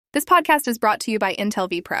This podcast is brought to you by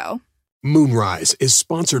Intel vPro. Moonrise is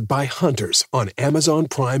sponsored by Hunters on Amazon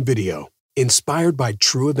Prime Video. Inspired by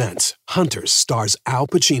true events, Hunters stars Al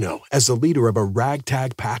Pacino as the leader of a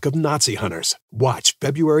ragtag pack of Nazi hunters. Watch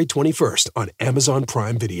February 21st on Amazon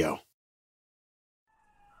Prime Video.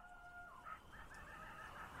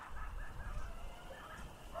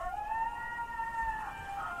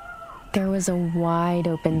 There was a wide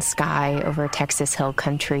open sky over Texas Hill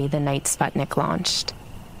Country the night Sputnik launched.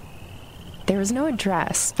 There was no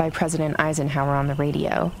address by President Eisenhower on the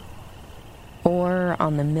radio or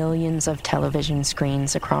on the millions of television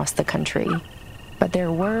screens across the country, but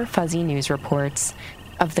there were fuzzy news reports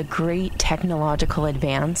of the great technological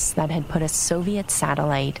advance that had put a Soviet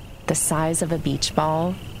satellite the size of a beach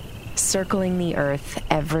ball circling the Earth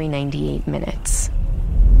every 98 minutes.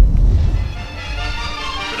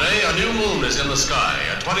 Today, a new moon is in the sky,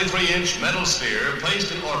 a 23-inch metal sphere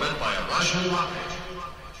placed in orbit by a Russian rocket.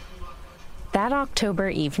 That October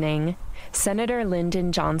evening, Senator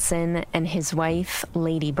Lyndon Johnson and his wife,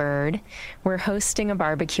 Lady Bird, were hosting a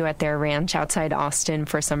barbecue at their ranch outside Austin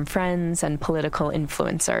for some friends and political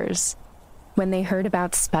influencers. When they heard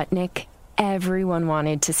about Sputnik, everyone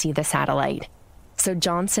wanted to see the satellite. So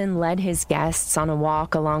Johnson led his guests on a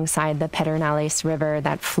walk alongside the Pedernales River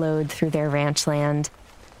that flowed through their ranch land.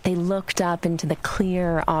 They looked up into the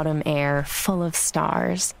clear autumn air full of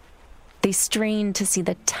stars. They strained to see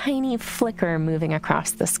the tiny flicker moving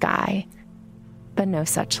across the sky, but no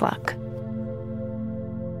such luck.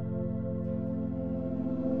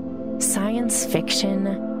 Science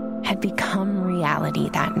fiction had become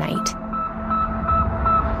reality that night.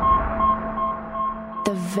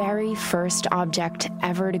 The very first object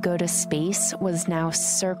ever to go to space was now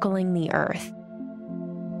circling the Earth.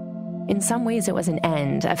 In some ways, it was an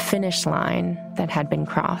end, a finish line that had been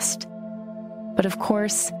crossed. But of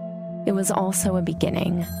course, it was also a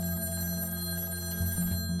beginning.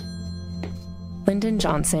 Lyndon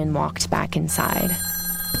Johnson walked back inside.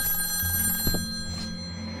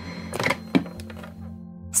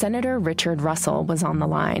 Senator Richard Russell was on the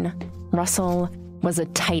line. Russell was a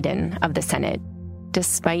titan of the Senate.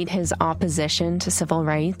 Despite his opposition to civil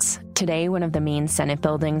rights, today one of the main Senate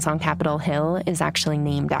buildings on Capitol Hill is actually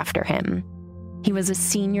named after him. He was a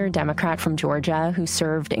senior Democrat from Georgia who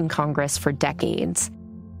served in Congress for decades.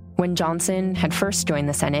 When Johnson had first joined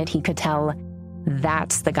the Senate, he could tell,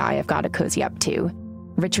 that's the guy I've got to cozy up to.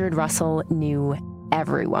 Richard Russell knew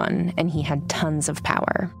everyone, and he had tons of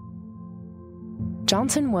power.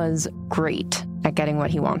 Johnson was great at getting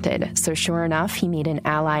what he wanted, so sure enough, he made an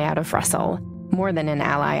ally out of Russell. More than an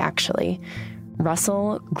ally, actually.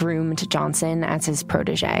 Russell groomed Johnson as his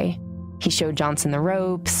protege. He showed Johnson the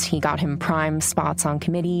ropes, he got him prime spots on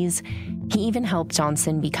committees, he even helped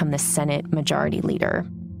Johnson become the Senate Majority Leader.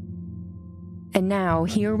 And now,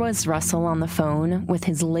 here was Russell on the phone with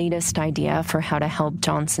his latest idea for how to help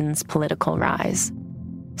Johnson's political rise.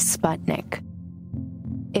 Sputnik.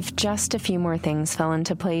 If just a few more things fell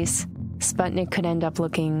into place, Sputnik could end up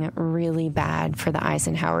looking really bad for the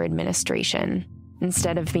Eisenhower administration.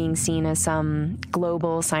 Instead of being seen as some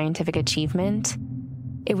global scientific achievement,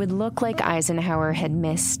 it would look like Eisenhower had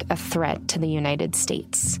missed a threat to the United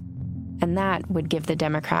States. And that would give the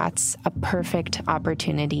Democrats a perfect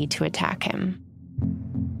opportunity to attack him.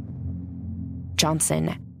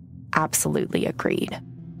 Johnson absolutely agreed.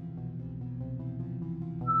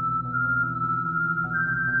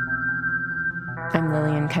 I'm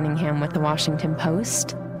Lillian Cunningham with The Washington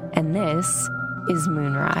Post, and this is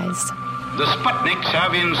Moonrise. The Sputniks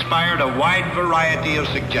have inspired a wide variety of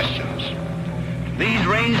suggestions. These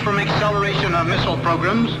range from acceleration of missile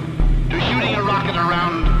programs to shooting a rocket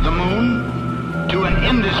around the moon, to an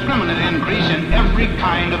indiscriminate increase in every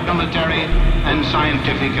kind of military and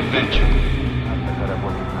scientific adventure.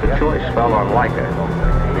 The choice fell on Leica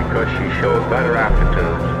because she showed better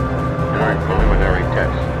aptitudes during preliminary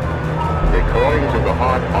tests. The according to the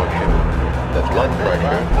heart function, the blood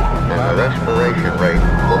pressure, and the respiration rate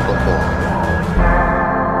will perform.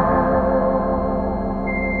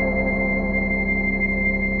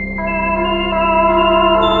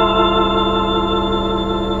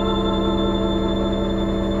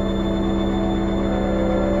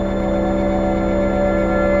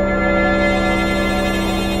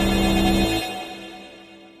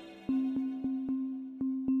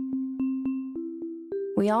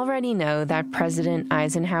 We already know that President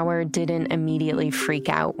Eisenhower didn't immediately freak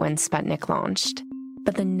out when Sputnik launched.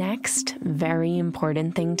 But the next very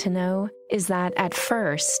important thing to know is that at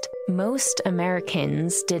first, most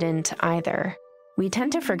Americans didn't either. We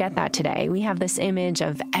tend to forget that today. We have this image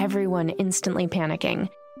of everyone instantly panicking.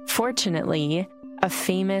 Fortunately, A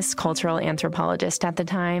famous cultural anthropologist at the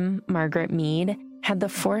time, Margaret Mead, had the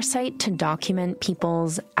foresight to document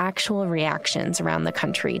people's actual reactions around the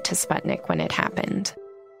country to Sputnik when it happened.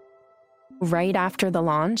 Right after the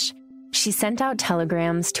launch, she sent out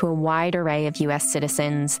telegrams to a wide array of U.S.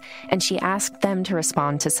 citizens, and she asked them to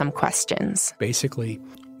respond to some questions. Basically,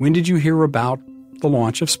 when did you hear about the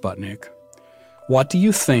launch of Sputnik? What do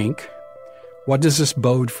you think? What does this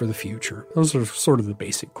bode for the future? Those are sort of the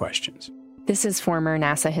basic questions. This is former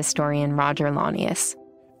NASA historian Roger Launius.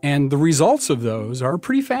 And the results of those are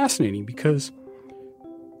pretty fascinating because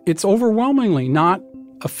it's overwhelmingly not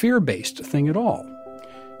a fear-based thing at all.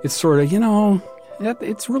 It's sort of,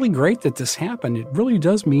 it's really great that this happened. It really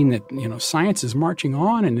does mean that, science is marching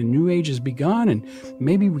on and a new age has begun, and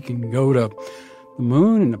maybe we can go to the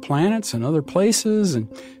moon and the planets and other places. And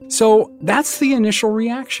so that's the initial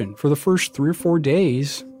reaction for the first 3 or 4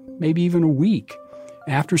 days, maybe even a week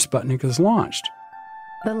after Sputnik is launched.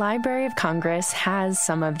 The Library of Congress has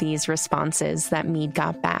some of these responses that Mead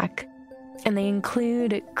got back. And they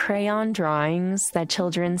include crayon drawings that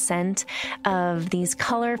children sent of these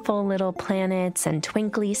colorful little planets and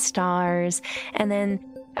twinkly stars, and then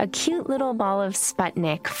a cute little ball of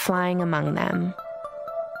Sputnik flying among them.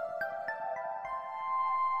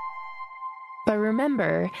 But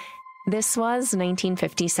remember, this was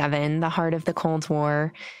 1957, the heart of the Cold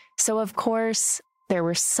War, so of course, there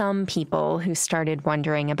were some people who started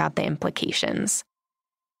wondering about the implications.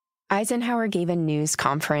 Eisenhower gave a news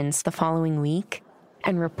conference the following week,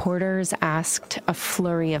 and reporters asked a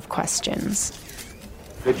flurry of questions.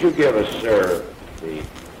 Could you give us, sir, the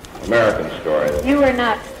American story? You were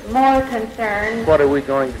not more concerned. What are we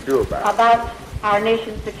going to do about it? Our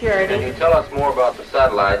nation's security. Can you tell us more about the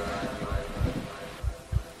satellite?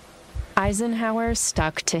 Eisenhower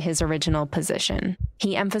stuck to his original position.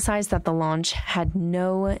 He emphasized that the launch had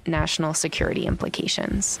no national security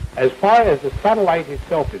implications. As far as the satellite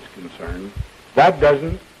itself is concerned, that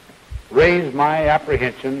doesn't raise my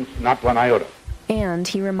apprehensions, not one iota. And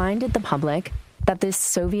he reminded the public that this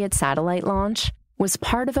Soviet satellite launch was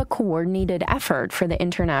part of a coordinated effort for the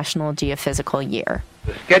International Geophysical Year.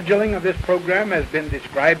 The scheduling of this program has been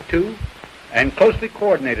described to and closely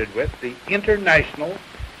coordinated with the International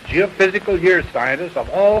Geophysical Year scientists of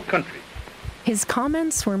all countries. His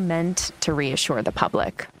comments were meant to reassure the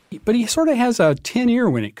public. But he sort of has a tin ear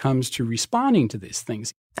when it comes to responding to these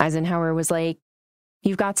things. Eisenhower was like,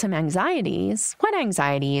 "You've got some anxieties. What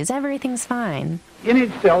anxieties? Everything's fine." In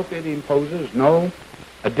itself, it imposes no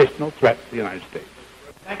additional threat to the United States.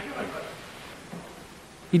 Thank you.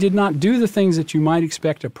 He did not do the things that you might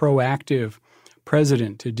expect a proactive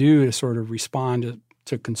president to do to sort of respond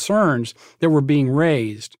to concerns that were being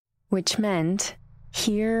raised. Which meant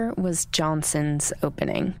here was Johnson's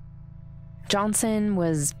opening. Johnson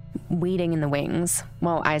was waiting in the wings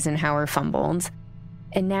while Eisenhower fumbled,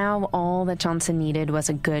 and now all that Johnson needed was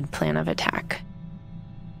a good plan of attack.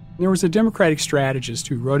 There was a Democratic strategist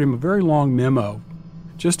who wrote him a very long memo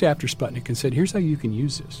just after Sputnik and said, here's how you can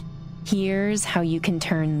use this. Here's how you can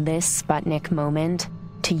turn this Sputnik moment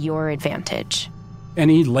to your advantage. And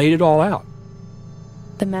he laid it all out.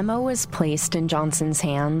 The memo was placed in Johnson's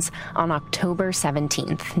hands on October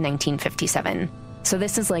 17th, 1957. So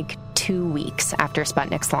this is like 2 weeks after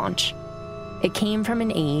Sputnik's launch. It came from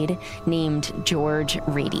an aide named George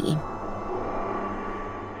Reedy.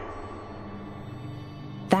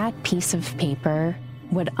 That piece of paper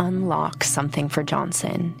would unlock something for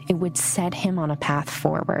Johnson. It would set him on a path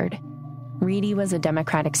forward. Reedy was a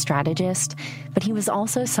Democratic strategist, but he was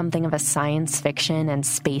also something of a science fiction and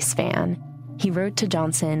space fan. He wrote to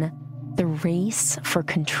Johnson, "The race for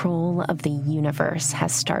control of the universe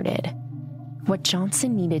has started." What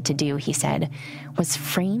Johnson needed to do, he said, was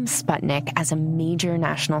frame Sputnik as a major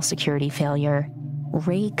national security failure,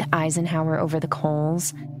 rake Eisenhower over the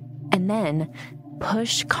coals, and then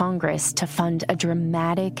push Congress to fund a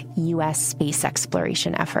dramatic U.S. space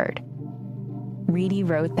exploration effort. Reedy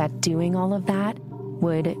wrote that doing all of that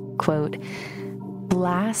would, quote,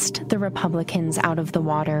 blast the Republicans out of the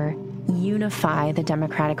water, unify the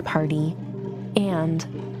Democratic Party, and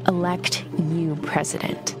elect you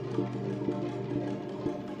president.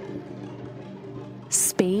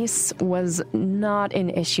 Space was not an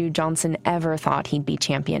issue Johnson ever thought he'd be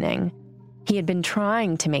championing. He had been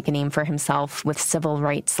trying to make a name for himself with civil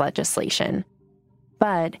rights legislation.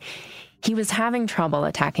 But he was having trouble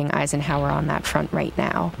attacking Eisenhower on that front right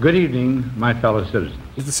now. Good evening, my fellow citizens.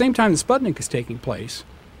 At the same time that Sputnik is taking place,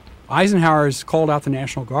 Eisenhower has called out the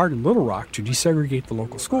National Guard in Little Rock to desegregate the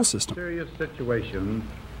local school system. Serious situation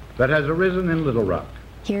that has arisen in Little Rock.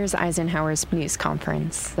 Here's Eisenhower's news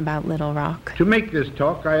conference about Little Rock. To make this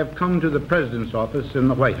talk, I have come to the President's office in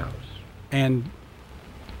the White House. And,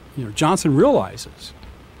 Johnson realizes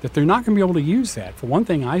that they're not going to be able to use that. For one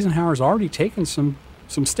thing, Eisenhower's already taken some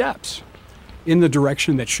steps in the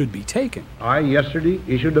direction that should be taken. I yesterday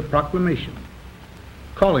issued a proclamation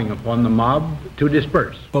calling upon the mob to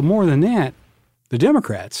disperse. But more than that, the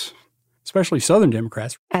Democrats, especially Southern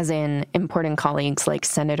Democrats, as in important colleagues like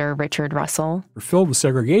Senator Richard Russell, were filled with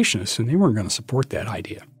segregationists, and they weren't going to support that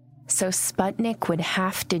idea. So Sputnik would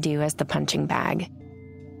have to do as the punching bag.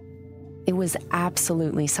 It was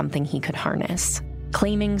absolutely something he could harness.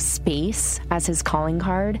 Claiming space as his calling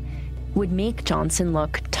card would make Johnson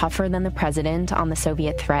look tougher than the president on the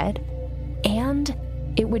Soviet threat, and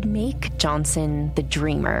it would make Johnson the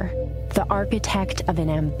dreamer, the architect of an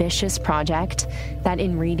ambitious project that,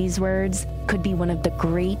 in Reedy's words, could be one of the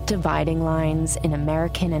great dividing lines in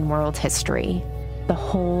American and world history, the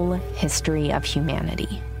whole history of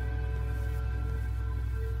humanity.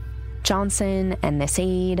 Johnson and this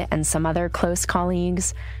aide and some other close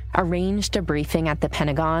colleagues arranged a briefing at the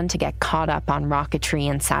Pentagon to get caught up on rocketry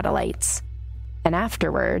and satellites. And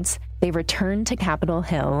afterwards, they returned to Capitol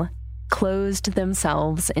Hill, closed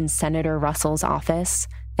themselves in Senator Russell's office,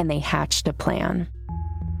 and they hatched a plan.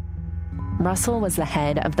 Russell was the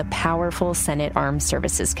head of the powerful Senate Armed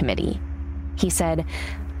Services Committee. He said,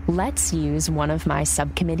 "Let's use one of my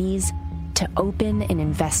subcommittees to open an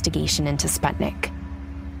investigation into Sputnik.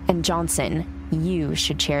 And Johnson, you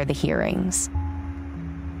should chair the hearings."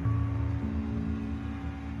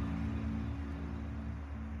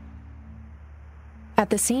 At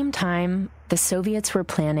the same time, the Soviets were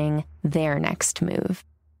planning their next move.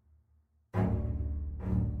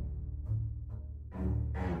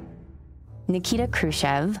 Nikita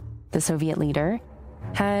Khrushchev, the Soviet leader,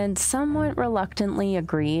 had somewhat reluctantly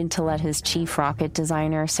agreed to let his chief rocket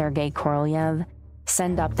designer, Sergei Korolev,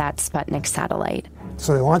 send up that Sputnik satellite.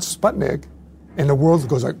 So they launched Sputnik, and the world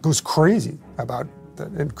goes crazy about that.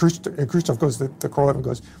 And Khrushchev goes to Korolev and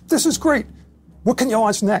goes, "This is great. What can you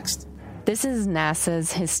launch next?" This is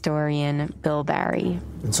NASA's historian, Bill Barry.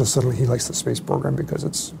 And so suddenly he likes the space program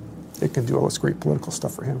because it can do all this great political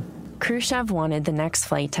stuff for him. Khrushchev wanted the next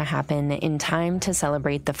flight to happen in time to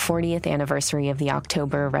celebrate the 40th anniversary of the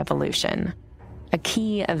October Revolution, a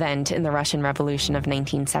key event in the Russian Revolution of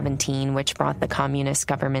 1917, which brought the communist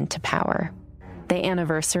government to power. The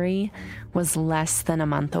anniversary was less than a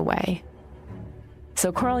month away.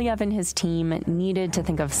 So Korolev and his team needed to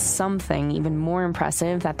think of something even more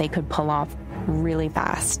impressive that they could pull off really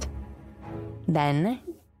fast. Then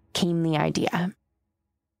came the idea.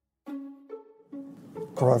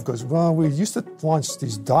 Korolev goes, "Well, we used to launch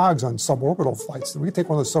these dogs on suborbital flights. We could take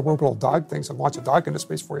one of those suborbital dog things and launch a dog into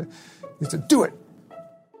space for you." He said, "Do it."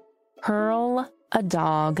 Hurl a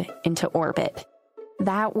dog into orbit.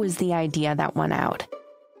 That was the idea that won out.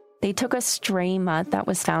 They took a stray mutt that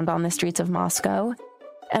was found on the streets of Moscow,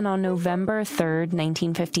 and on November 3rd,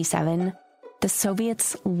 1957, the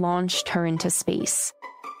Soviets launched her into space.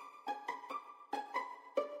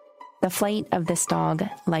 The flight of this dog,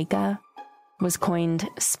 Laika, was coined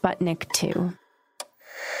Sputnik 2.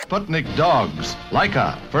 Sputnik dogs.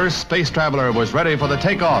 Laika, first space traveler, was ready for the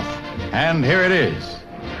takeoff. And here it is.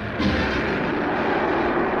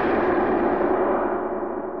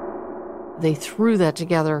 They threw that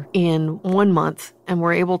together in 1 month and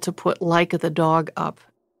were able to put Laika the dog up.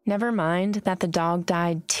 Never mind that the dog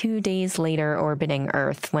died 2 days later orbiting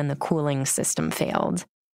Earth when the cooling system failed.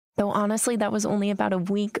 Though honestly, that was only about a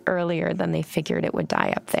week earlier than they figured it would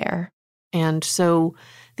die up there. And so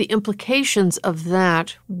the implications of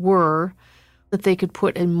that were that they could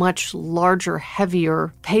put a much larger,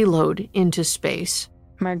 heavier payload into space.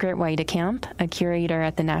 Margaret Weidekamp, a curator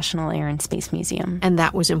at the National Air and Space Museum. And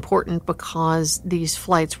that was important because these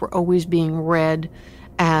flights were always being read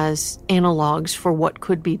as analogs for what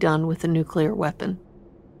could be done with a nuclear weapon.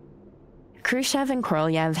 Khrushchev and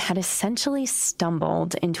Korolev had essentially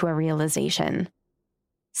stumbled into a realization.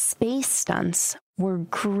 Space stunts were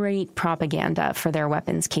great propaganda for their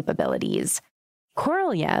weapons capabilities.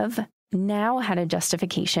 Korolev now had a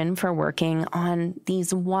justification for working on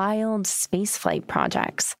these wild spaceflight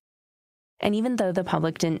projects. And even though the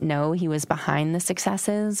public didn't know he was behind the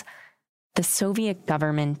successes, the Soviet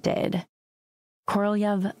government did.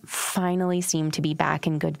 Korolev finally seemed to be back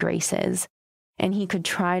in good graces, and he could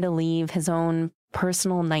try to leave his own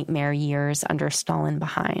personal nightmare years under Stalin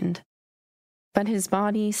behind. But his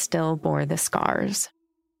body still bore the scars.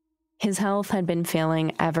 His health had been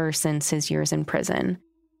failing ever since his years in prison,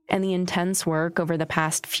 and the intense work over the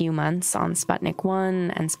past few months on Sputnik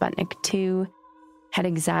 1 and Sputnik 2 had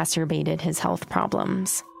exacerbated his health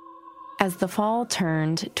problems. As the fall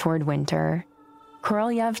turned toward winter,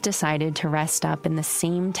 Korolev decided to rest up in the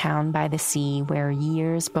same town by the sea where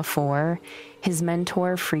years before his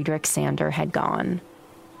mentor Friedrich Sander had gone.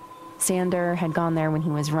 Sander had gone there when he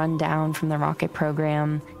was run down from the rocket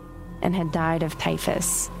program and had died of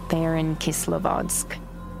typhus there in Kislovodsk.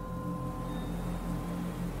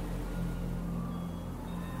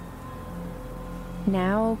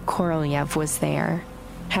 Now Korolev was there,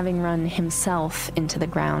 having run himself into the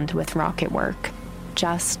ground with rocket work,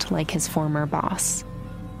 just like his former boss.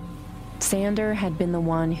 Sander had been the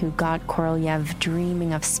one who got Korolev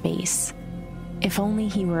dreaming of space. If only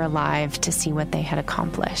he were alive to see what they had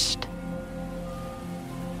accomplished.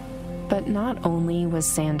 But not only was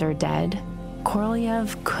Sander dead,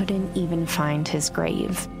 Korolev couldn't even find his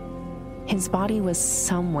grave. His body was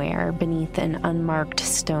somewhere beneath an unmarked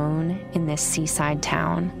stone in this seaside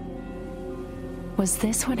town. Was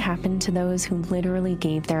this what happened to those who literally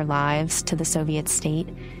gave their lives to the Soviet state?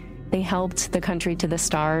 They helped the country to the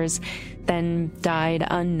stars, then died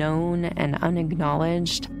unknown and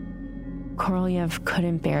unacknowledged? Korolev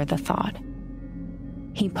couldn't bear the thought.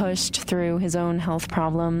 He pushed through his own health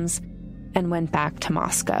problems and went back to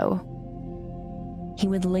Moscow. He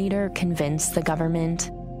would later convince the government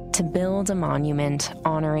to build a monument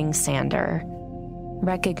honoring Sander,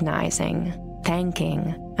 recognizing,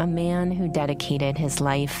 thanking a man who dedicated his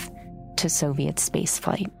life to Soviet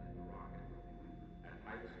spaceflight. At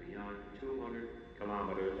heights beyond 200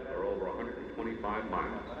 kilometers or over 125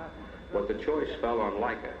 miles, but the choice fell on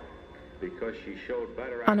Laika because she showed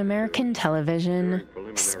better... On American television,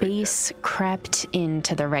 space crept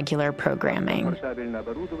into the regular programming.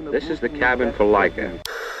 This is the cabin for Laika.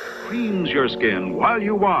 Cleans your skin while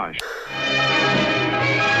you wash.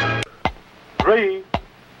 3,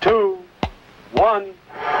 2, 1.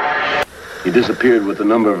 He disappeared with a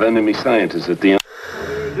number of enemy scientists at the end.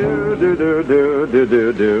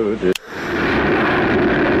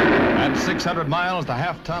 At 600 miles, the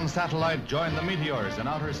half-ton satellite joined the meteors in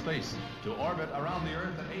outer space to orbit around the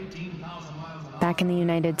Earth at 18,000 miles an hour. Back in the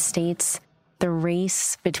United States, the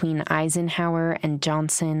race between Eisenhower and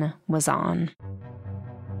Johnson was on.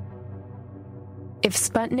 If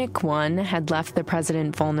Sputnik 1 had left the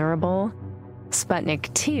president vulnerable,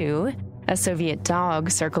 Sputnik 2, a Soviet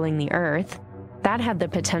dog circling the Earth, that had the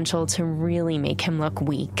potential to really make him look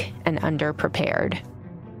weak and underprepared.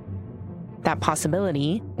 That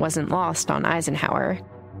possibility wasn't lost on Eisenhower.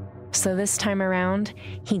 So this time around,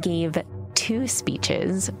 he gave 2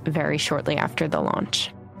 speeches very shortly after the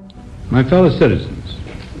launch. My fellow citizens,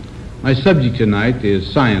 my subject tonight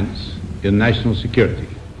is science in national security.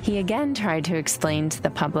 He again tried to explain to the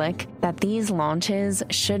public that these launches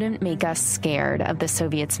shouldn't make us scared of the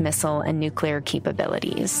Soviets' missile and nuclear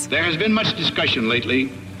capabilities. There has been much discussion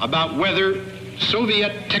lately about whether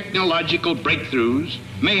Soviet technological breakthroughs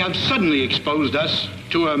may have suddenly exposed us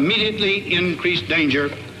to immediately increased danger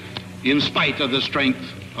in spite of the strength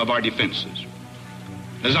of our defenses.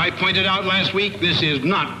 As I pointed out last week, this is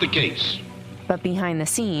not the case. But behind the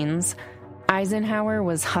scenes, Eisenhower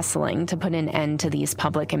was hustling to put an end to these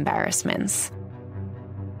public embarrassments.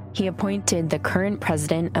 He appointed the current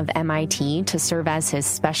president of MIT to serve as his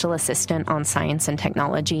special assistant on science and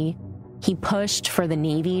technology. He pushed for the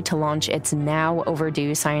Navy to launch its now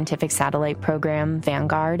overdue scientific satellite program,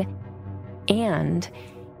 Vanguard. And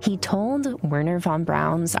he told Wernher von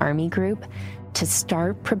Braun's Army Group to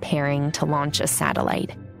start preparing to launch a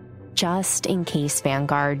satellite, just in case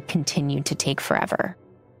Vanguard continued to take forever.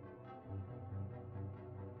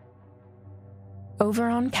 Over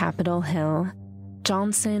on Capitol Hill,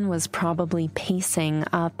 Johnson was probably pacing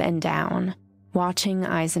up and down, watching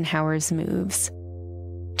Eisenhower's moves.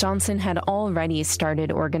 Johnson had already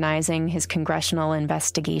started organizing his congressional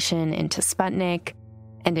investigation into Sputnik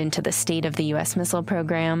and into the state of the U.S. missile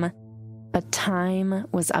program, but time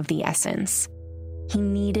was of the essence. He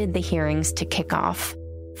needed the hearings to kick off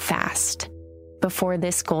fast, before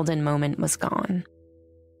this golden moment was gone.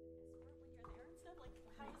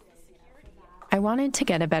 I wanted to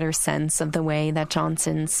get a better sense of the way that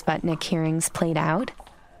Johnson's Sputnik hearings played out,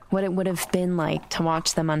 what it would have been like to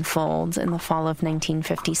watch them unfold in the fall of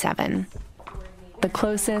 1957. The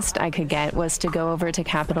closest I could get was to go over to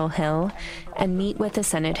Capitol Hill and meet with a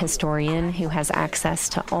Senate historian who has access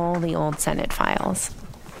to all the old Senate files.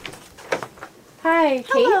 Hi, Kate.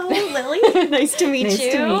 Hello, Lily. Nice to meet you.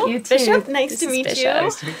 Nice to meet you, too. Bishop, nice to meet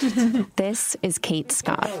you. This is Kate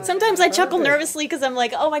Scott. Sometimes I chuckle nervously because I'm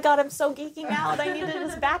like, oh my God, I'm so geeking out. I need to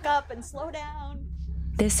just back up and slow down.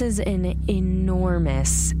 This is an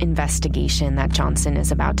enormous investigation that Johnson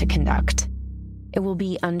is about to conduct. It will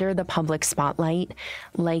be under the public spotlight,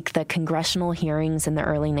 like the congressional hearings in the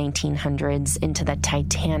early 1900s into the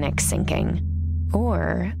Titanic sinking.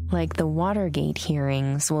 Or like the Watergate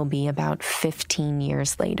hearings will be about 15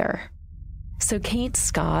 years later. So Kate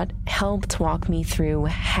Scott helped walk me through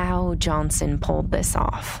how Johnson pulled this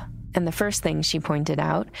off. And the first thing she pointed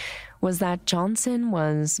out was that Johnson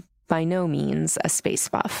was by no means a space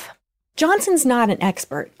buff. Johnson's not an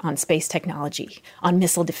expert on space technology, on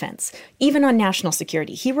missile defense, even on national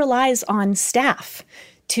security. He relies on staff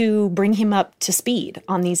to bring him up to speed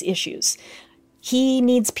on these issues. He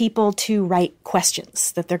needs people to write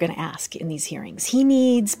questions that they're going to ask in these hearings. He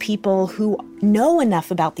needs people who know enough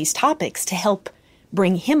about these topics to help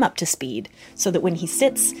bring him up to speed so that when he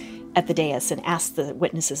sits at the dais and asks the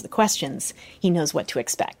witnesses the questions, he knows what to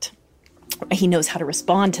expect. He knows how to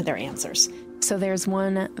respond to their answers. So there's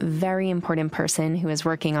one very important person who is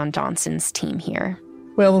working on Johnson's team here.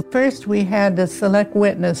 Well, first we had to select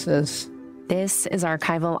witnesses. This is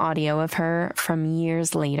archival audio of her from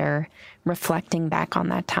years later, reflecting back on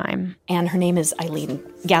that time. And her name is Eileen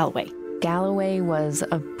Galloway. Galloway was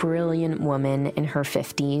a brilliant woman in her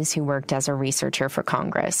 50s who worked as a researcher for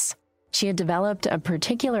Congress. She had developed a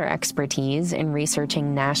particular expertise in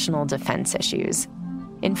researching national defense issues.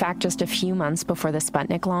 In fact, just a few months before the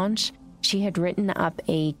Sputnik launch, she had written up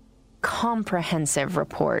a comprehensive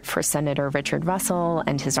report for Senator Richard Russell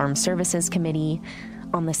and his Armed Services Committee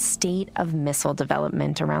on the state of missile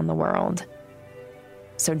development around the world.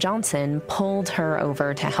 So Johnson pulled her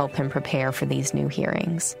over to help him prepare for these new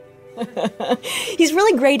hearings. He's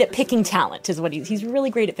really great at picking talent, is what he's really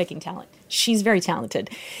great at picking talent. She's very talented.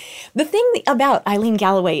 The thing about Eileen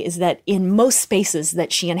Galloway is that in most spaces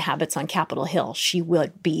that she inhabits on Capitol Hill, she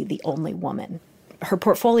would be the only woman. Her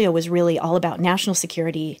portfolio was really all about national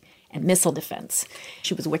security and missile defense.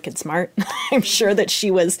 She was wicked smart. I'm sure that she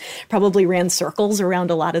probably ran circles around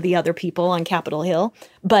a lot of the other people on Capitol Hill,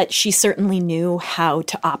 but she certainly knew how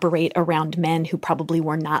to operate around men who probably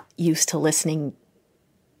were not used to listening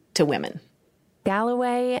to women.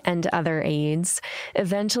 Galloway and other aides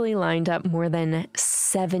eventually lined up more than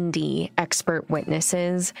 70 expert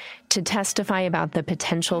witnesses to testify about the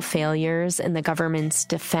potential failures in the government's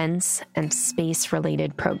defense and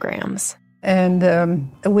space-related programs. And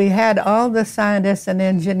we had all the scientists and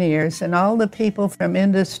engineers and all the people from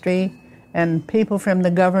industry and people from the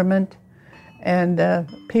government and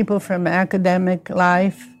people from academic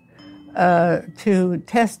life to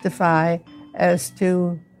testify as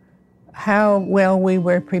to how well we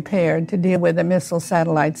were prepared to deal with the missile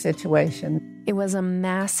satellite situation. It was a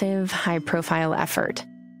massive, high-profile effort,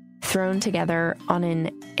 thrown together on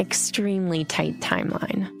an extremely tight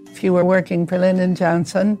timeline. If you were working for Lyndon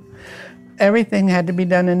Johnson, everything had to be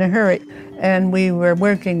done in a hurry, and we were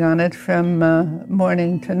working on it from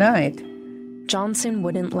morning to night. Johnson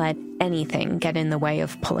wouldn't let anything get in the way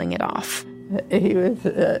of pulling it off. He was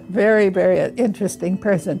a very, very interesting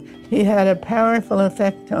person. He had a powerful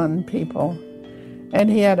effect on people, and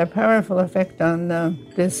he had a powerful effect on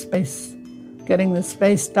this space, getting the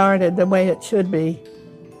space started the way it should be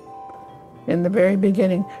in the very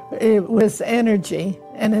beginning. It was energy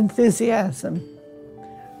and enthusiasm.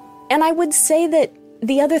 And I would say that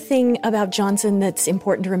the other thing about Johnson that's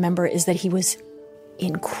important to remember is that he was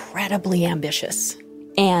incredibly ambitious.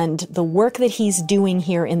 And the work that he's doing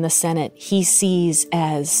here in the Senate, he sees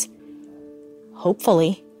as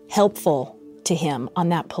hopefully helpful to him on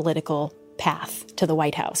that political path to the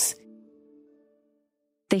White House.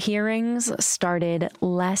 The hearings started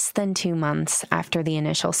less than 2 months after the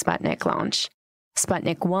initial Sputnik launch.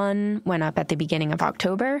 Sputnik 1 went up at the beginning of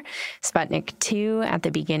October, Sputnik 2 at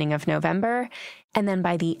the beginning of November, and then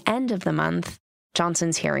by the end of the month,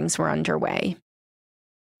 Johnson's hearings were underway.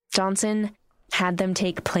 Johnson had them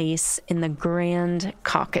take place in the Grand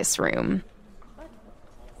Caucus Room.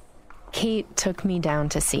 Kate took me down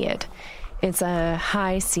to see it. It's a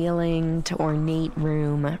high-ceilinged, ornate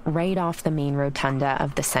room right off the main rotunda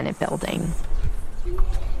of the Senate building.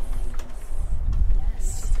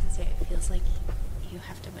 Yes, it feels like you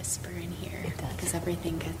have to whisper in here because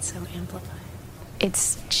everything gets so amplified.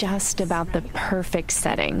 It's just about the perfect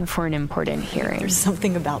setting for an important hearing. There's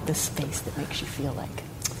something about this space that makes you feel like,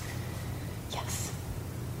 yes.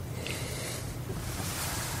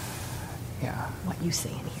 Yeah. What you say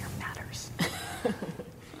in here matters.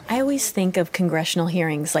 I always think of congressional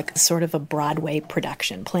hearings like sort of a Broadway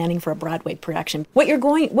production, planning for a Broadway production. What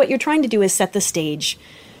you're trying to do is set the stage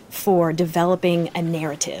for developing a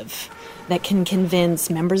narrative that can convince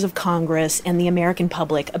members of Congress and the American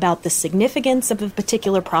public about the significance of a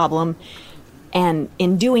particular problem, and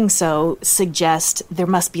in doing so, suggest there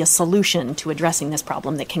must be a solution to addressing this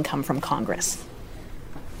problem that can come from Congress.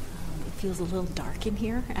 feels a little dark in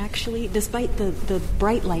here, actually. Despite the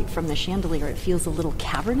bright light from the chandelier, it feels a little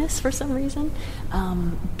cavernous for some reason.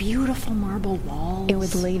 Beautiful marble walls. It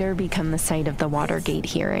would later become the site of the Watergate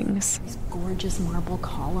hearings. These gorgeous marble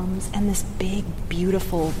columns and this big,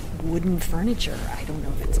 beautiful wooden furniture. I don't know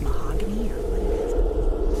if it's mahogany or what it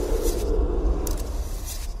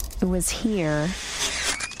is. It was here,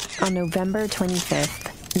 on November 25th,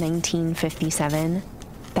 1957,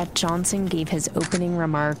 that Johnson gave his opening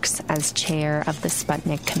remarks as chair of the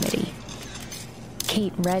Sputnik Committee.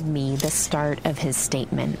 Kate read me the start of his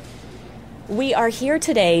statement. We are here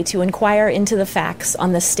today to inquire into the facts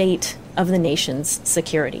on the state of the nation's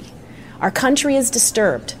security. Our country is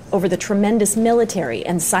disturbed over the tremendous military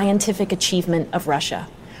and scientific achievement of Russia.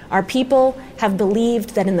 Our people have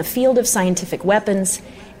believed that in the field of scientific weapons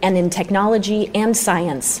and in technology and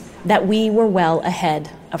science that we were well ahead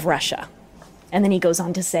of Russia. And then he goes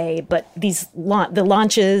on to say, but these two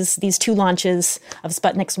launches of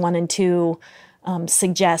Sputniks 1 and 2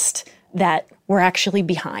 suggest that we're actually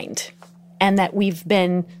behind and that we've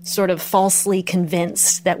been sort of falsely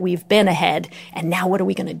convinced that we've been ahead, and now what are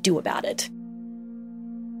we going to do about it?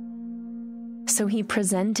 So he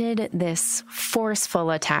presented this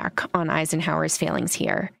forceful attack on Eisenhower's failings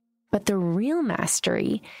here. But the real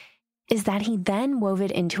mastery is that he then wove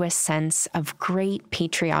it into a sense of great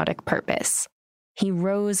patriotic purpose. He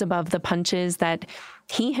rose above the punches that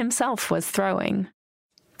he himself was throwing.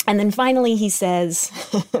 And then finally he says,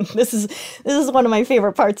 this is one of my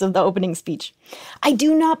favorite parts of the opening speech. I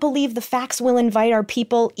do not believe the facts will invite our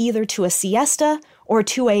people either to a siesta or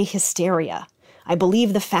to a hysteria. I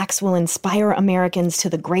believe the facts will inspire Americans to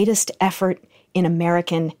the greatest effort in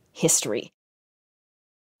American history.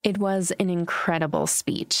 It was an incredible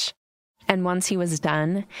speech. And once he was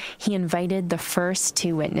done, he invited the first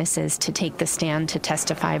two witnesses to take the stand to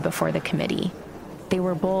testify before the committee. They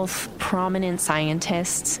were both prominent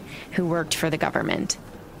scientists who worked for the government.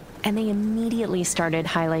 And they immediately started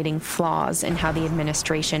highlighting flaws in how the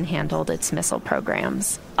administration handled its missile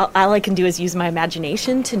programs. All I can do is use my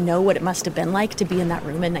imagination to know what it must have been like to be in that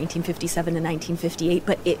room in 1957 and 1958,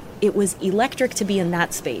 but it was electric to be in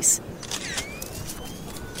that space.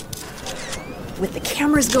 With the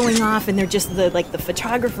cameras going off, and they're just the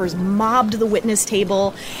photographers mobbed the witness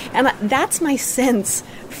table, and that's my sense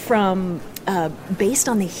from based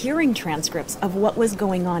on the hearing transcripts of what was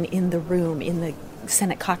going on in the room, in the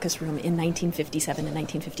Senate caucus room in 1957 and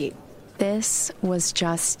 1958. This was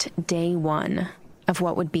just day one of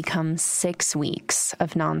what would become 6 weeks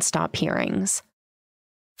of nonstop hearings.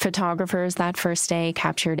 Photographers that first day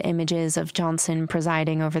captured images of Johnson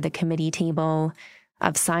presiding over the committee table,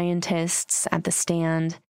 of scientists at the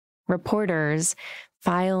stand. Reporters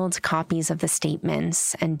filed copies of the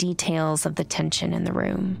statements and details of the tension in the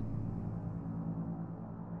room.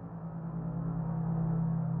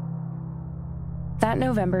 That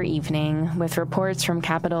November evening, with reports from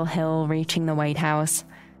Capitol Hill reaching the White House,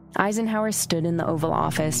 Eisenhower stood in the Oval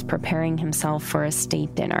Office preparing himself for a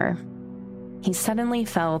state dinner. He suddenly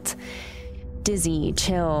felt dizzy,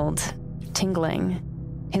 chilled, tingling.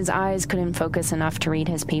 His eyes couldn't focus enough to read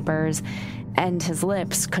his papers, and his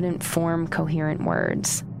lips couldn't form coherent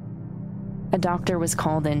words. A doctor was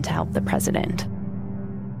called in to help the president.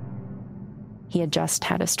 He had just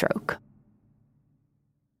had a stroke.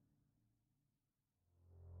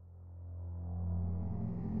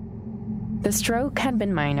 The stroke had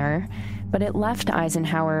been minor, but it left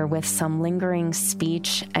Eisenhower with some lingering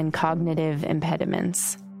speech and cognitive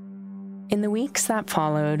impediments. In the weeks that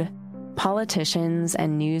followed, politicians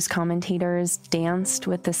and news commentators danced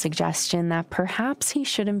with the suggestion that perhaps he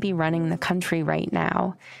shouldn't be running the country right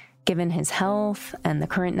now, given his health and the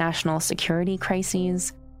current national security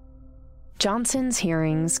crises. Johnson's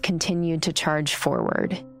hearings continued to charge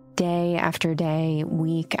forward, day after day,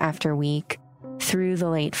 week after week, through the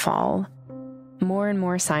late fall. More and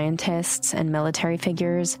more scientists and military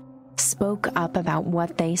figures spoke up about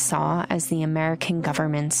what they saw as the American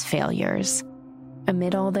government's failures.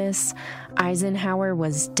 Amid all this, Eisenhower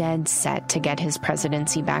was dead set to get his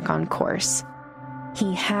presidency back on course.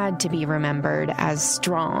 He had to be remembered as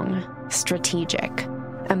strong, strategic,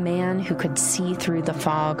 a man who could see through the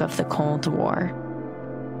fog of the Cold War.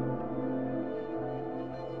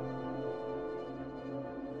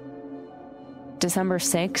 December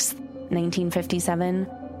 6th, 1957,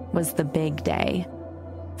 was the big day.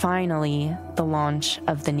 Finally, the launch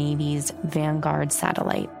of the Navy's Vanguard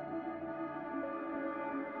satellite.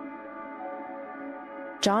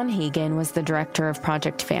 John Hagen was the director of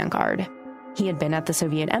Project Vanguard. He had been at the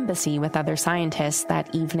Soviet embassy with other scientists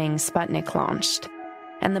that evening Sputnik launched.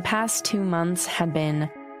 And the past 2 months had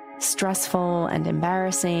been stressful and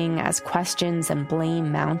embarrassing as questions and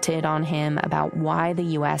blame mounted on him about why the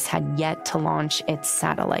U.S. had yet to launch its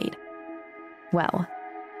satellite. Well,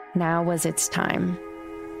 now was its time.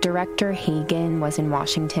 Director Hagen was in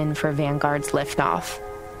Washington for Vanguard's liftoff,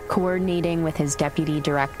 coordinating with his deputy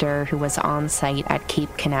director who was on site at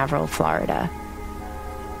Cape Canaveral, Florida.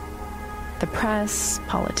 The press,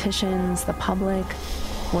 politicians, the public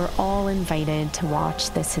were all invited to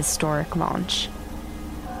watch this historic launch.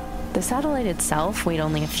 The satellite itself weighed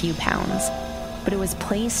only a few pounds, but it was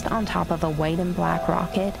placed on top of a white and black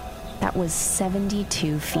rocket that was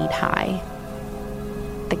 72 feet high.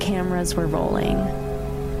 The cameras were rolling.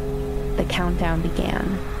 The countdown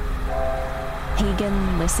began.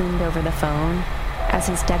 Hagen listened over the phone as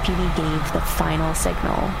his deputy gave the final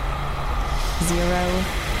signal. 0,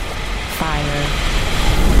 fire,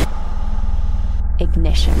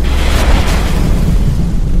 ignition.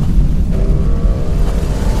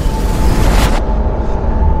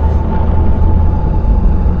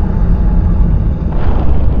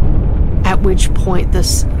 At which point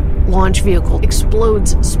this launch vehicle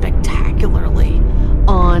explodes spectacularly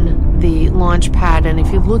on the launch pad, and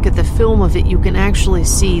if you look at the film of it, you can actually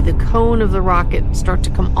see the cone of the rocket start to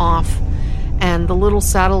come off and the little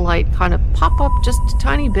satellite kind of pop up just a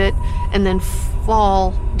tiny bit and then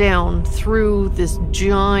fall down through this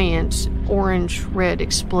giant orange-red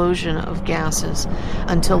explosion of gases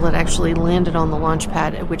until it actually landed on the launch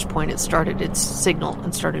pad, at which point it started its signal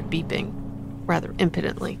and started beeping rather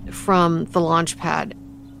impotently from the launch pad.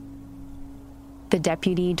 The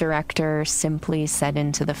deputy director simply said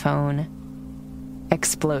into the phone,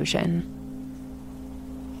 "Explosion."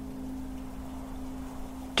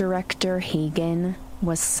 Director Hagen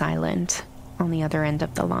was silent on the other end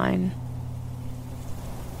of the line.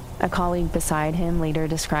 A colleague beside him later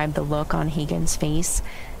described the look on Hagen's face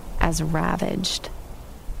as ravaged.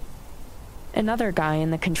 Another guy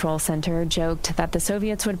in the control center joked that the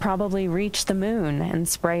Soviets would probably reach the moon and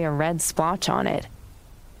spray a red splotch on it.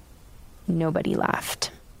 Nobody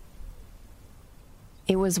laughed.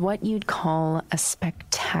 It was what you'd call a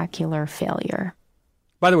spectacular failure.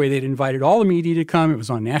 By the way, they'd invited all the media to come. It was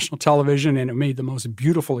on national television, and it made the most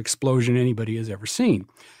beautiful explosion anybody has ever seen.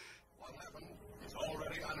 What happened is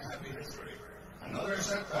already unhappy history. Another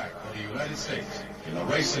setback for the United States in the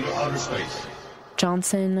race into outer space.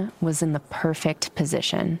 Johnson was in the perfect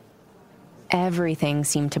position. Everything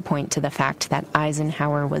seemed to point to the fact that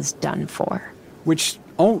Eisenhower was done for. Which,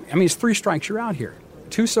 it's 3 strikes, you're out here.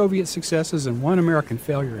 2 Soviet successes and 1 American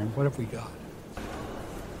failure, and what have we got?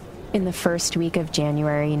 In the first week of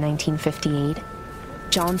January 1958,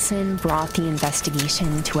 Johnson brought the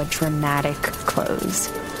investigation to a dramatic close.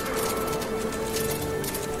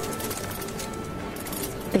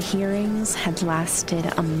 The hearings had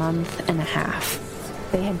lasted a month and a half.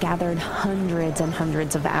 They had gathered hundreds and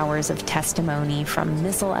hundreds of hours of testimony from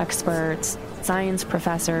missile experts, science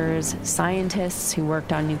professors, scientists who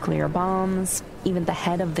worked on nuclear bombs, even the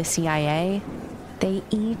head of the CIA. They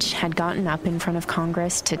each had gotten up in front of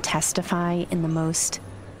Congress to testify in the most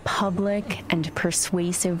public and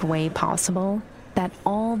persuasive way possible that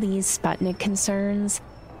all these Sputnik concerns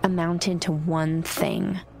amounted to one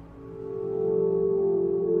thing: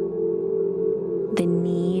 the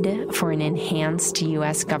need for an enhanced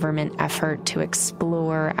U.S. government effort to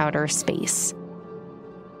explore outer space.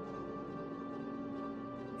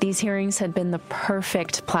 These hearings had been the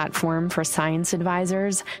perfect platform for science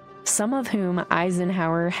advisors, some of whom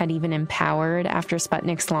Eisenhower had even empowered after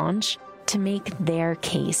Sputnik's launch, to make their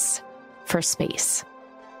case for space.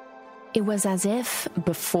 It was as if,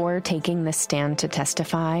 before taking the stand to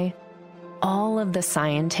testify, all of the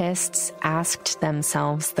scientists asked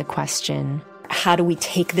themselves the question, how do we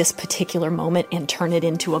take this particular moment and turn it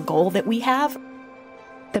into a goal that we have?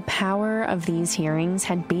 The power of these hearings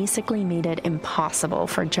had basically made it impossible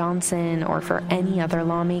for Johnson or for any other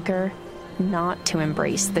lawmaker not to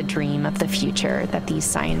embrace the dream of the future that these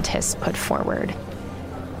scientists put forward.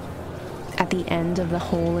 At the end of the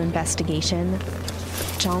whole investigation,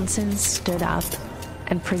 Johnson stood up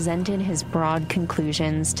and presented his broad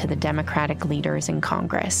conclusions to the Democratic leaders in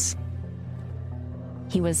Congress.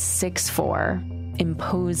 He was 6'4",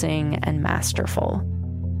 imposing and masterful.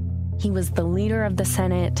 He was the leader of the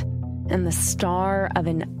Senate and the star of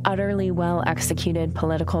an utterly well-executed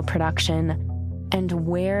political production. And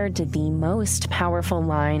where did the most powerful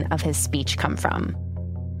line of his speech come from?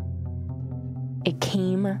 It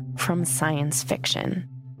came from science fiction.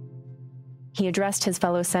 He addressed his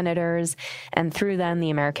fellow senators and through them the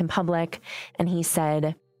American public, and he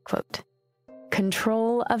said, quote,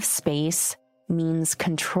 "Control of space means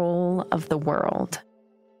control of the world.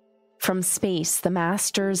 From space, the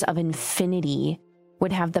masters of infinity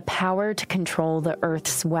would have the power to control the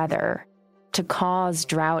Earth's weather, to cause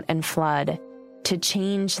drought and flood, to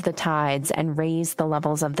change the tides and raise the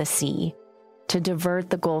levels of the sea, to divert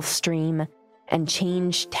the Gulf Stream and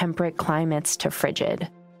change temperate climates to frigid.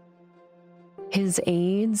 His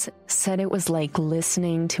aides said it was like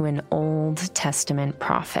listening to an Old Testament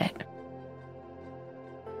prophet.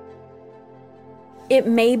 It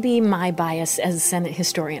may be my bias as a Senate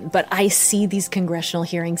historian, but I see these congressional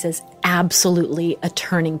hearings as absolutely a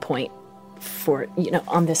turning point for,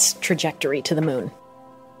 on this trajectory to the moon.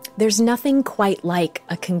 There's nothing quite like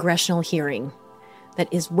a congressional hearing that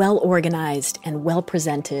is well organized and well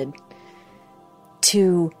presented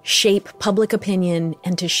to shape public opinion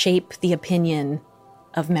and to shape the opinion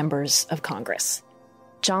of members of Congress.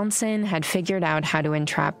 Johnson had figured out how to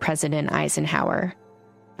entrap President Eisenhower.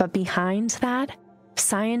 But behind that,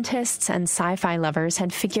 scientists and sci-fi lovers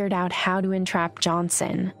had figured out how to entrap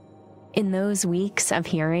Johnson. In those weeks of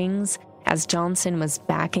hearings, as Johnson was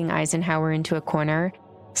backing Eisenhower into a corner,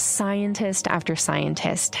 scientist after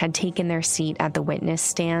scientist had taken their seat at the witness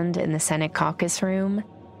stand in the Senate caucus room,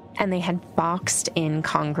 and they had boxed in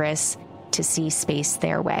Congress to see space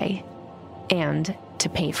their way and to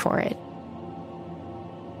pay for it.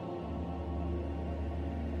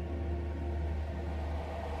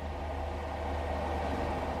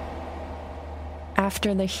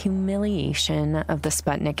 After the humiliation of the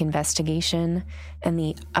Sputnik investigation and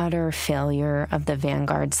the utter failure of the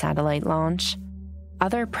Vanguard satellite launch,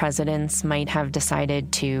 other presidents might have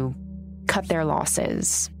decided to cut their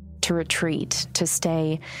losses, to retreat, to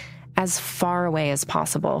stay as far away as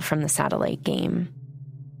possible from the satellite game.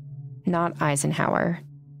 Not Eisenhower.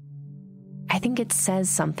 I think it says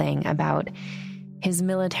something about his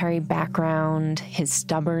military background, his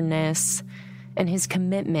stubbornness, and his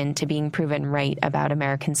commitment to being proven right about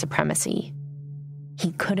American supremacy.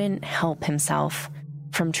 He couldn't help himself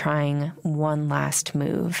from trying one last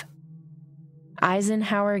move.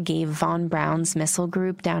 Eisenhower gave von Braun's missile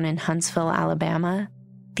group down in Huntsville, Alabama,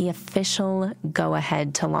 the official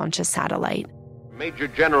go-ahead to launch a satellite. Major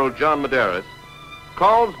General John Medeiros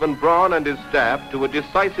calls von Braun and his staff to a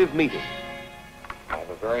decisive meeting. I have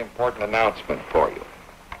a very important announcement for you.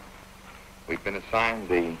 We've been assigned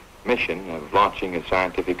the mission of launching a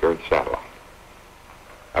scientific Earth satellite.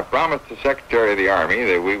 I promised the Secretary of the Army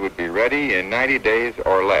that we would be ready in 90 days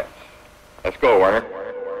or less. Let's go, Werner.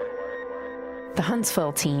 The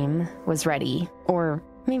Huntsville team was ready, or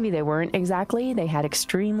maybe they weren't exactly. They had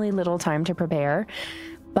extremely little time to prepare,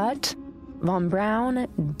 but von Braun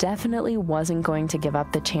definitely wasn't going to give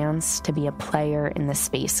up the chance to be a player in the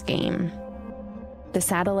space game. The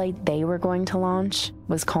satellite they were going to launch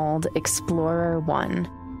was called Explorer 1,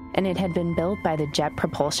 and it had been built by the Jet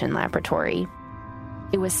Propulsion Laboratory.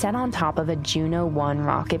 It was set on top of a Juno 1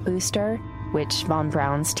 rocket booster, which von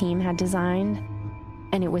Braun's team had designed,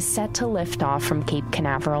 and it was set to lift off from Cape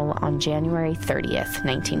Canaveral on January 30th,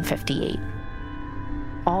 1958.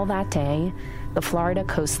 All that day, the Florida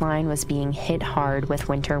coastline was being hit hard with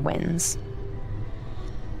winter winds.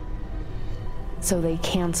 So they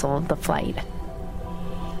canceled the flight.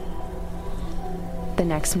 The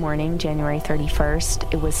next morning, January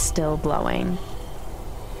 31st, it was still blowing.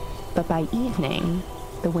 But by evening,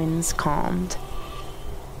 the winds calmed.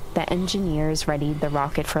 The engineers readied the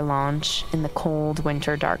rocket for launch in the cold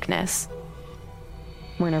winter darkness.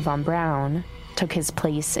 Werner von Braun took his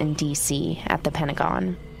place in D.C. at the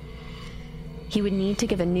Pentagon. He would need to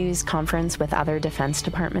give a news conference with other Defense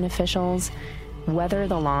Department officials, whether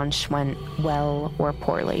the launch went well or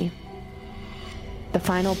poorly. The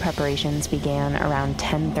final preparations began around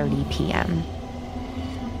 10:30 p.m.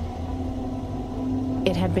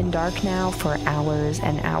 It had been dark now for hours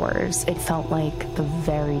and hours. It felt like the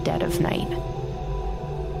very dead of night.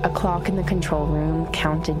 A clock in the control room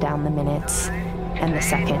counted down the minutes and the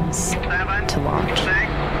seconds to launch. 6,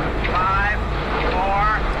 5,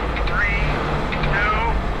 4, 3,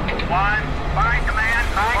 2, 1. Fire command.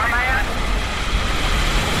 Fire command.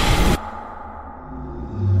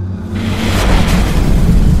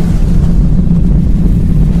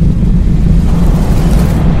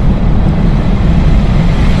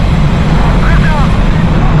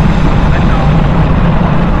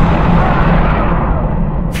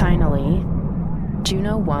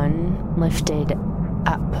 Lifted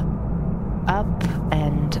up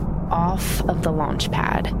and off of the launch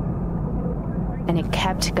pad. And it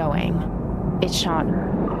kept going. It shot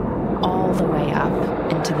all the way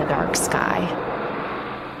up into the dark sky.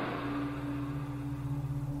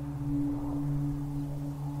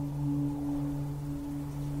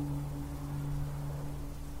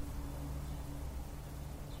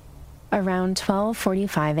 Around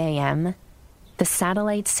 12:45 a.m., the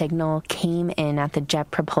satellite signal came in at the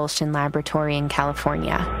Jet Propulsion Laboratory in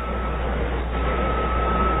California.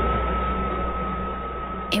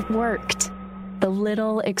 It worked. The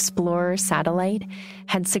little Explorer satellite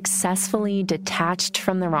had successfully detached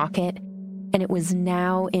from the rocket, and it was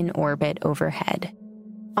now in orbit overhead.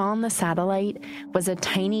 On the satellite was a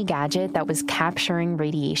tiny gadget that was capturing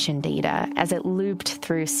radiation data as it looped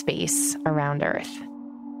through space around Earth.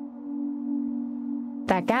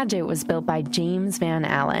 That gadget was built by James Van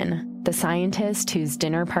Allen, the scientist whose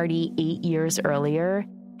dinner party 8 years earlier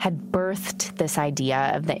had birthed this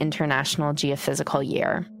idea of the International Geophysical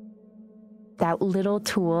Year. That little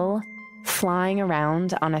tool, flying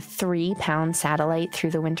around on a 3-pound satellite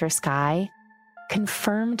through the winter sky,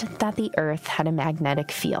 confirmed that the Earth had a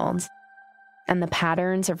magnetic field, and the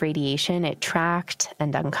patterns of radiation it tracked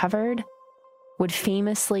and uncovered would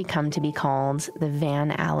famously come to be called the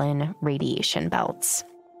Van Allen radiation belts.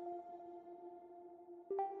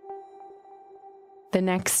 The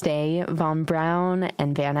next day, von Braun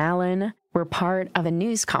and Van Allen were part of a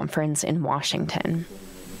news conference in Washington.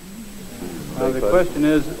 The question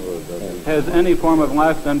is, has any form of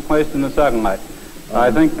life been placed in the satellite?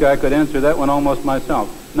 I think I could answer that one almost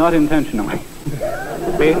myself. Not intentionally.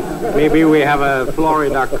 Maybe we have a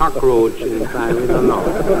Florida cockroach inside, we don't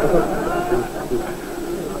know.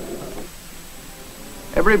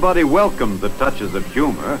 Everybody welcomed the touches of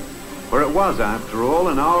humor, for it was, after all,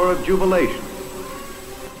 an hour of jubilation.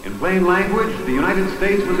 In plain language, the United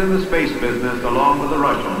States was in the space business along with the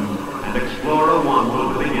Russians, and Explorer 1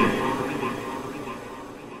 was the beginning.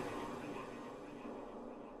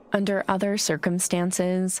 Under other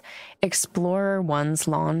circumstances, Explorer 1's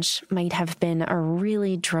launch might have been a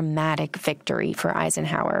really dramatic victory for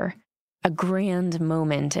Eisenhower, a grand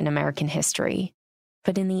moment in American history.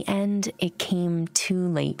 But in the end, it came too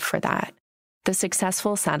late for that. The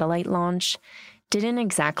successful satellite launch didn't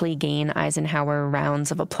exactly gain Eisenhower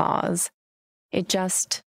rounds of applause. It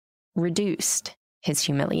just reduced his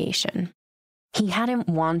humiliation. He hadn't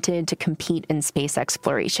wanted to compete in space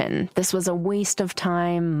exploration. This was a waste of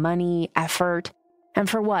time, money, effort. And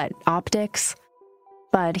for what? Optics?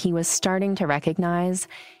 But he was starting to recognize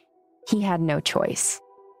he had no choice.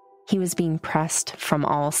 He was being pressed from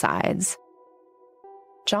all sides.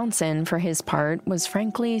 Johnson, for his part, was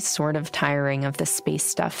frankly sort of tiring of the space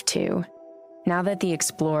stuff too. Now that the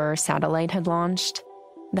Explorer satellite had launched,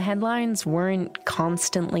 the headlines weren't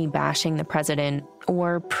constantly bashing the president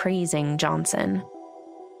or praising Johnson.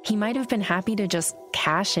 He might have been happy to just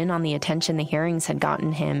cash in on the attention the hearings had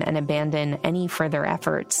gotten him and abandon any further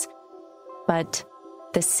efforts. But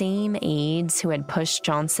the same aides who had pushed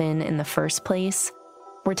Johnson in the first place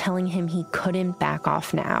were telling him he couldn't back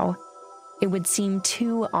off now. It would seem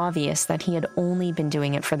too obvious that he had only been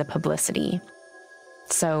doing it for the publicity.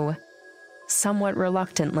 So, somewhat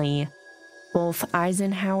reluctantly, both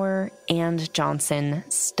Eisenhower and Johnson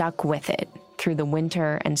stuck with it through the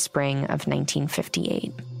winter and spring of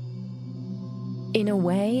 1958. In a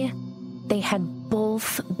way, they had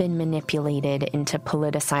both been manipulated into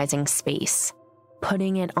politicizing space,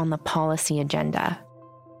 putting it on the policy agenda.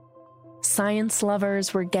 Science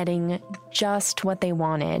lovers were getting just what they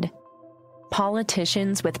wanted.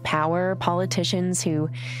 Politicians with power, politicians who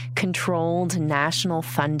controlled national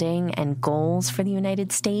funding and goals for the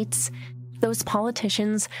United States, those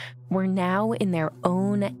politicians were now in their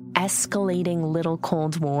own escalating little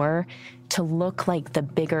Cold War to look like the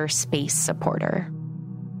bigger space supporter.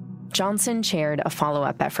 Johnson chaired a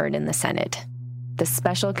follow-up effort in the Senate, the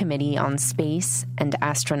Special Committee on Space and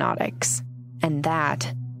Astronautics, and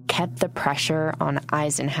that kept the pressure on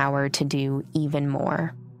Eisenhower to do even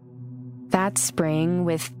more. That spring,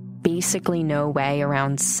 with basically no way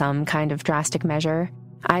around some kind of drastic measure,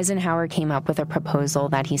 Eisenhower came up with a proposal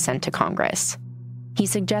that he sent to Congress. He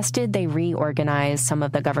suggested they reorganize some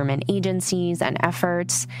of the government agencies and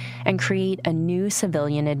efforts and create a new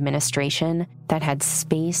civilian administration that had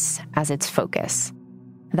space as its focus.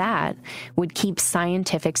 That would keep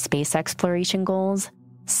scientific space exploration goals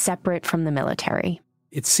separate from the military.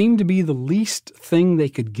 It seemed to be the least thing they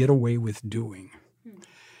could get away with doing.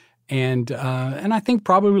 And I think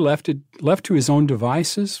probably left to his own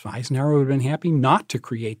devices, Eisenhower would have been happy not to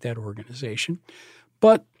create that organization.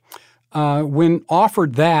 But when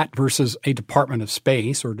offered that versus a Department of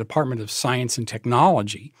Space or Department of Science and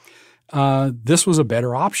Technology, this was a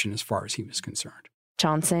better option as far as he was concerned.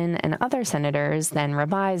 Johnson and other senators then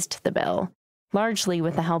revised the bill, largely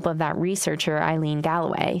with the help of that researcher Eileen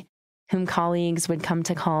Galloway, whom colleagues would come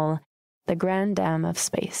to call the Grande Dame of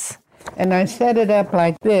Space. And I set it up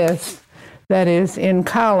like this, that is, in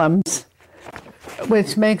columns,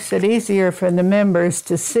 which makes it easier for the members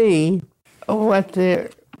to see what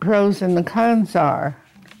the pros and the cons are.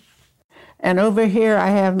 And over here I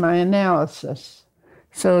have my analysis.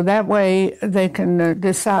 So that way they can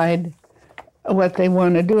decide what they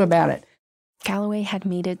want to do about it. Galloway had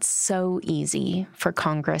made it so easy for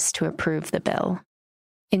Congress to approve the bill.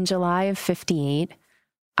 In July of '58,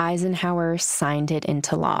 Eisenhower signed it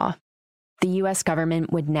into law. The U.S.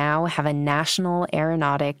 government would now have a National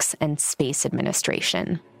Aeronautics and Space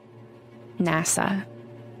Administration. NASA.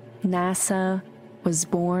 NASA was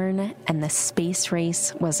born, and the space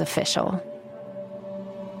race was official.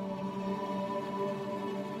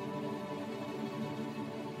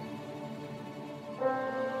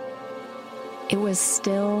 It was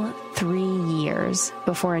still 3 years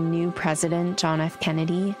before a new president, John F.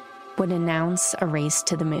 Kennedy, would announce a race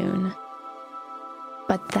to the moon.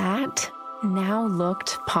 But that now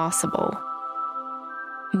looked possible.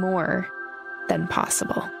 More than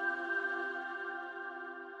possible.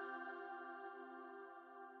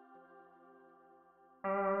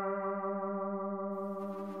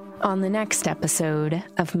 On the next episode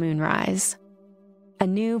of Moonrise, a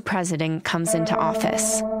new president comes into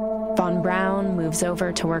office. Von Braun moves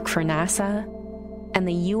over to work for NASA, and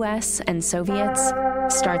the US and Soviets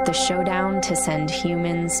start the showdown to send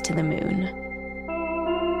humans to the moon.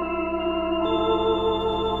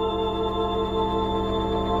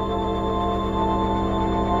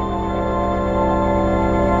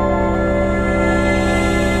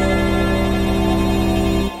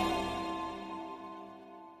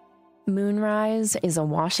 Moonrise is a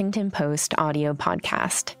Washington Post audio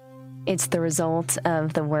podcast. It's the result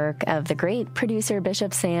of the work of the great producer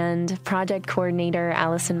Bishop Sand, project coordinator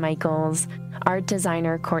Allison Michaels, art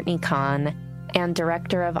designer Courtney Kahn, and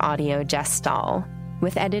director of audio Jess Stahl,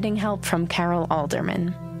 with editing help from Carol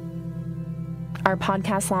Alderman. Our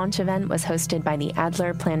podcast launch event was hosted by the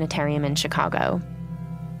Adler Planetarium in Chicago.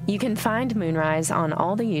 You can find Moonrise on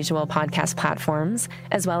all the usual podcast platforms,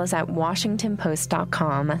 as well as at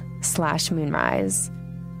washingtonpost.com/moonrise.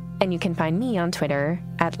 And you can find me on Twitter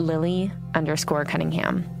at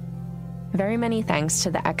Lily_Cunningham. Very many thanks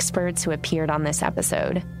to the experts who appeared on this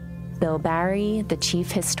episode. Bill Barry, the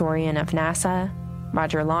chief historian of NASA,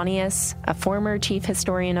 Roger Launius, a former chief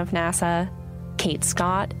historian of NASA, Kate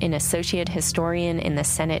Scott, an associate historian in the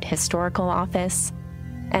Senate Historical Office,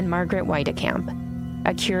 and Margaret Weidekamp,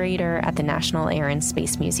 a curator at the National Air and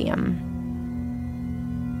Space Museum.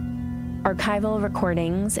 Archival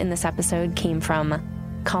recordings in this episode came from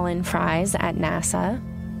Colin Fries at NASA,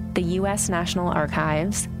 the U.S. National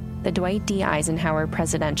Archives, the Dwight D. Eisenhower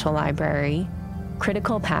Presidential Library,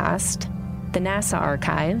 Critical Past, the NASA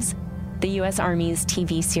Archives, the U.S. Army's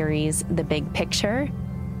TV series The Big Picture,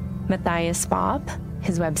 Matthias Bopp,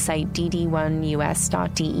 his website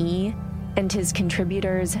dd1us.de, and his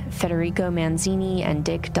contributors Federico Manzini and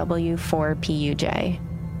Dick W4PUJ.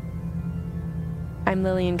 I'm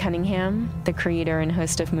Lillian Cunningham, the creator and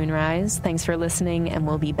host of Moonrise. Thanks for listening, and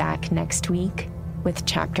we'll be back next week with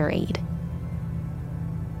Chapter 8.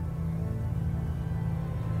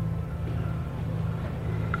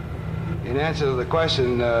 In answer to the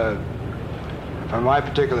question, for my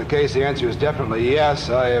particular case, the answer is definitely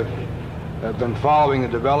yes. I have been following the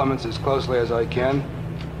developments as closely as I can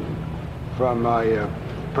from my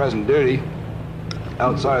present duty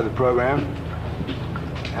outside of the program.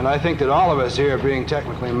 And I think that all of us here, being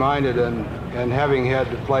technically minded and having had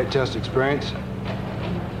the flight test experience,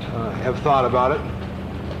 have thought about it.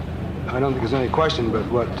 I don't think there's any question but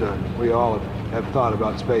what we all have thought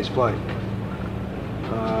about space flight.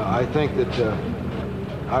 I think that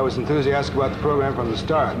I was enthusiastic about the program from the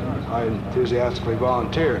start. I enthusiastically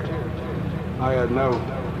volunteered. I had no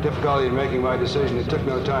difficulty in making my decision. It took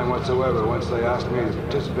no time whatsoever once they asked me to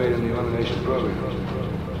participate in the elimination program.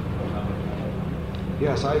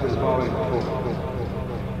 Yes, I've been following before.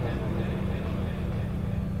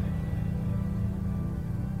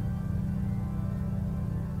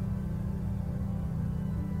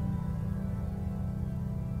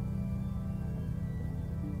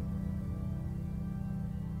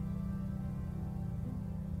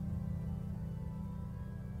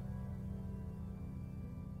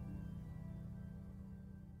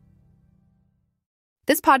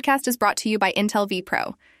 This podcast is brought to you by Intel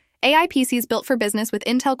vPro. AI PCs built for business with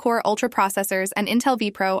Intel Core Ultra processors and Intel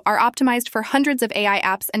vPro are optimized for hundreds of AI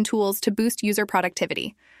apps and tools to boost user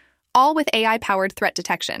productivity, all with AI-powered threat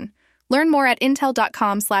detection. Learn more at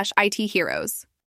intel.com/ITheroes.